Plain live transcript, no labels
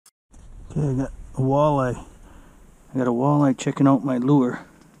Okay, I got a walleye. I got a walleye checking out my lure.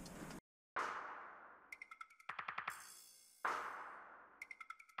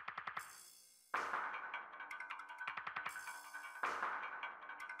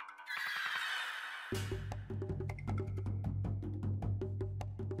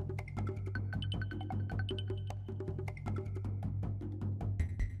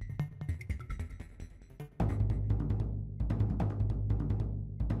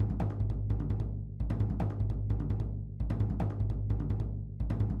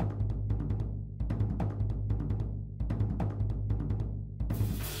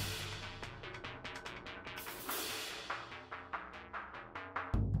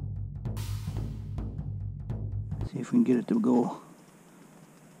 See if we can get it to go.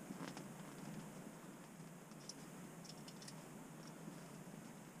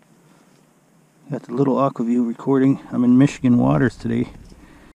 Got the little Aqua-vu recording. I'm in Michigan waters today.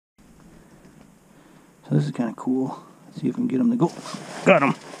 So this is kind of cool. Let's see if we can get him to go. Got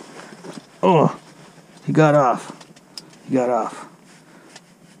him! Oh! He got off. He got off.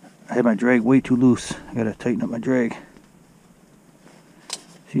 I had my drag way too loose. I gotta tighten up my drag.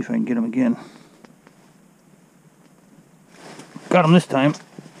 See if I can get him again. Got him this time.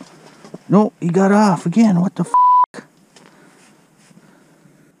 No, he got off again. What the f***?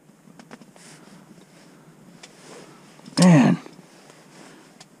 Man.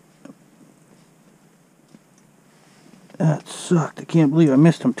 That sucked. I can't believe I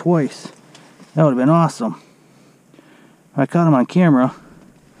missed him twice. That would have been awesome. I caught him on camera.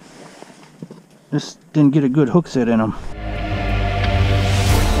 Just didn't get a good hook set in him.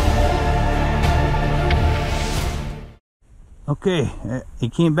 Okay, he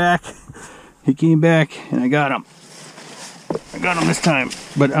came back. He came back and I got him. I got him this time.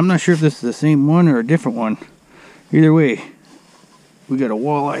 But I'm not sure if this is the same one or a different one. Either way, we got a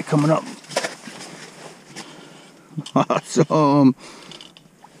walleye coming up. Awesome.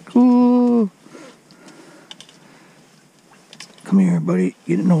 Cool. Come here, buddy.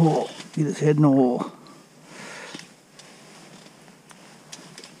 Get in the hole. Get his head in the hole.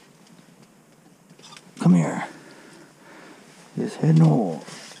 Come here. Get his head in the hole.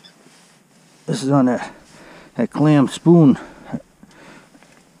 This is on that clam spoon.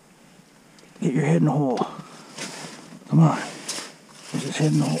 Get your head in the hole. Come on. Get his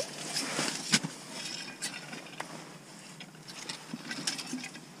head in the hole.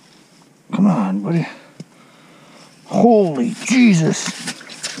 Come on, buddy. Holy Jesus.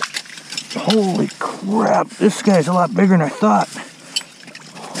 Holy crap. This guy's a lot bigger than I thought.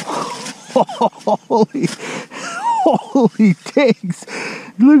 Holy takes.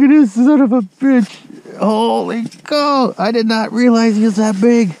 Look at this son of a bitch. Holy cow. I did not realize he was that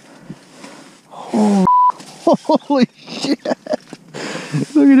big. Holy shit.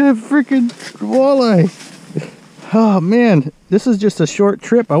 Look at that freaking walleye. Oh man, this is just a short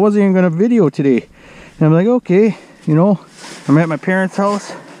trip. I wasn't even going to video today. And I'm like, okay, you know, I'm at my parents'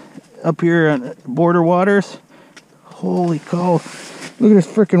 house up here on border waters. Holy cow. Look at this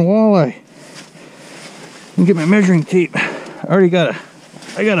freaking walleye. Let me get my measuring tape. I got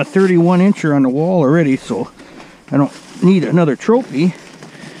a 31 incher on the wall already, so I don't need another trophy.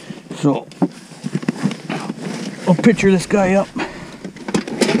 So I'll picture this guy up.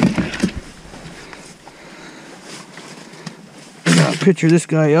 Picture this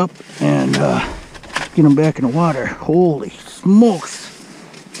guy up and get him back in the water. Holy smokes.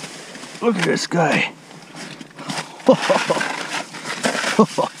 Look at this guy.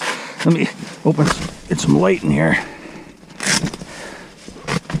 Let me get some light in here.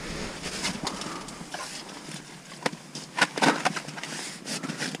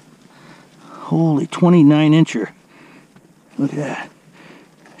 Holy 29 incher. Look at that.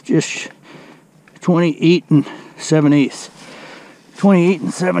 Just 28 and 7/8. 28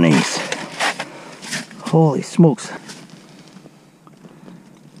 and 7/8. Holy smokes.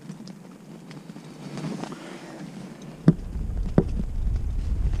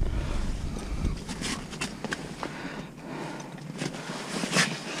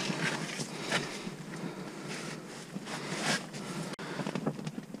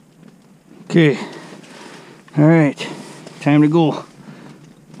 Okay. All right. Time to go.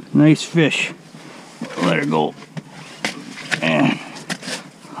 Nice fish. Let her go. And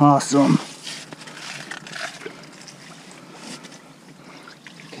awesome.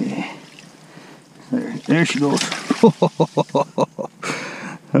 Okay. There she goes.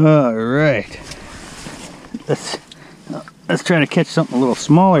 All right. Let's try to catch something a little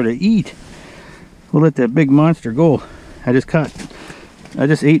smaller to eat. We'll let that big monster go. I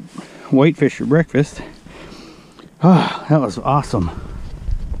just ate whitefish for breakfast. Ah, that was awesome.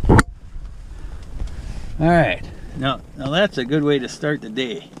 All right, now that's a good way to start the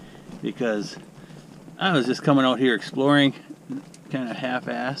day, because I was just coming out here exploring, kind of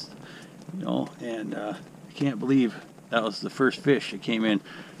half-assed, you know, and I can't believe that was the first fish that came in,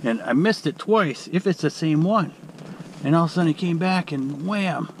 and I missed it twice if it's the same one, and all of a sudden it came back and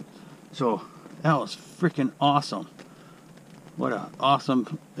wham! So that was freaking awesome. What an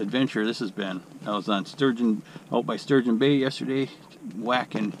awesome adventure this has been. I was on Sturgeon, out by Sturgeon Bay yesterday,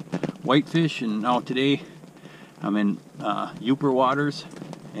 whacking whitefish, and now today I'm in Yooper waters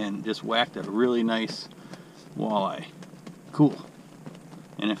and just whacked a really nice walleye. Cool.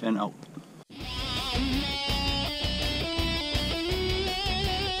 NFN out.